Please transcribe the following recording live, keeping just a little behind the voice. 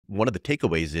one of the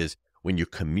takeaways is when you're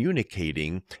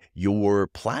communicating, your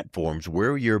platforms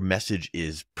where your message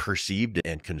is perceived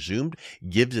and consumed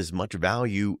gives as much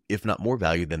value, if not more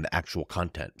value, than the actual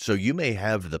content. So you may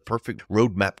have the perfect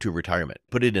roadmap to retirement,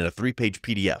 put it in a 3-page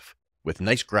PDF with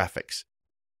nice graphics,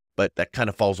 but that kind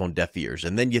of falls on deaf ears.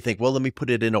 And then you think, well, let me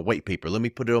put it in a white paper. Let me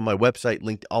put it on my website,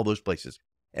 linked to all those places.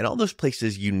 And all those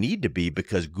places you need to be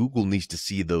because Google needs to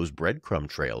see those breadcrumb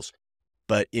trails.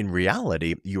 But in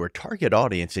reality, your target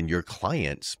audience and your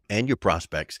clients and your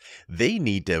prospects, they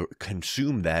need to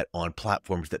consume that on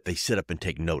platforms that they sit up and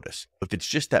take notice. If it's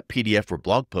just that PDF or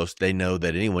blog post, they know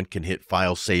that anyone can hit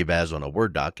file save as on a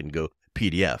Word doc and go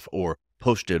PDF or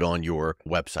post it on your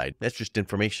website. That's just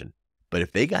information. But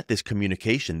if they got this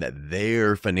communication that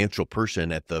their financial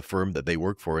person at the firm that they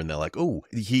work for, and they're like, oh,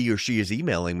 he or she is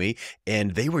emailing me,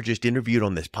 and they were just interviewed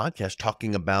on this podcast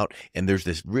talking about, and there's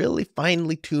this really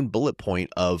finely tuned bullet point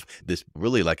of this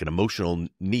really like an emotional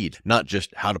need, not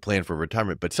just how to plan for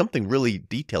retirement, but something really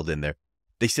detailed in there.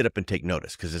 They sit up and take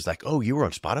notice because it's like, oh, you were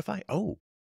on Spotify? Oh,